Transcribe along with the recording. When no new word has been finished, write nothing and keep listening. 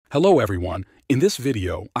Hello everyone, in this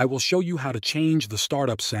video I will show you how to change the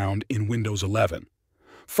startup sound in Windows 11.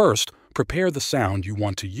 First, prepare the sound you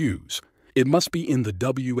want to use. It must be in the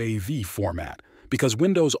WAV format, because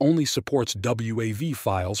Windows only supports WAV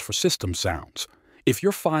files for system sounds. If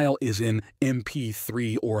your file is in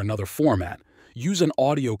MP3 or another format, use an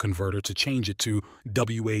audio converter to change it to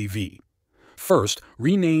WAV. First,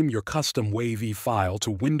 rename your custom WAV file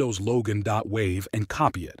to windowslogan.wav and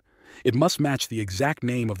copy it. It must match the exact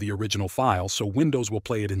name of the original file so Windows will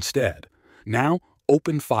play it instead. Now,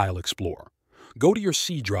 open File Explorer. Go to your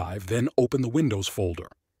C drive, then open the Windows folder.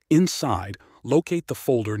 Inside, locate the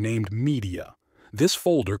folder named Media. This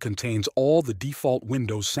folder contains all the default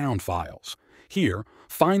Windows sound files. Here,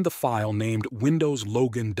 find the file named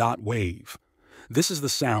windowslogan.wav. This is the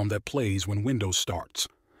sound that plays when Windows starts.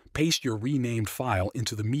 Paste your renamed file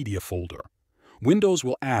into the Media folder. Windows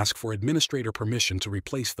will ask for administrator permission to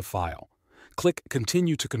replace the file. Click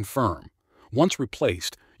Continue to confirm. Once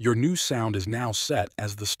replaced, your new sound is now set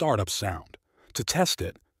as the startup sound. To test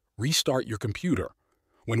it, restart your computer.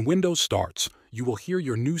 When Windows starts, you will hear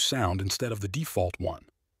your new sound instead of the default one.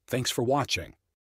 Thanks for watching.